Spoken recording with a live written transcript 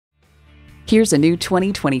Here's a new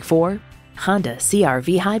 2024 Honda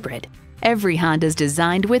CR-V Hybrid. Every Honda's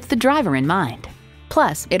designed with the driver in mind.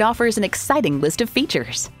 Plus, it offers an exciting list of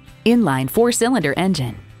features. Inline 4-cylinder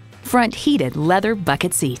engine, front heated leather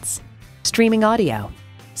bucket seats, streaming audio,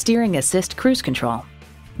 steering assist cruise control,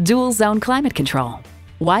 dual zone climate control,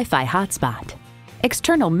 Wi-Fi hotspot,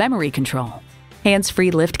 external memory control,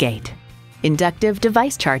 hands-free liftgate, inductive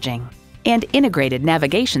device charging, and integrated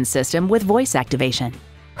navigation system with voice activation.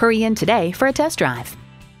 Hurry in today for a test drive.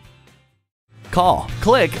 Call,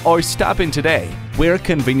 click, or stop in today. We're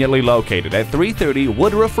conveniently located at 330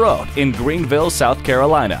 Woodruff Road in Greenville, South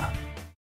Carolina.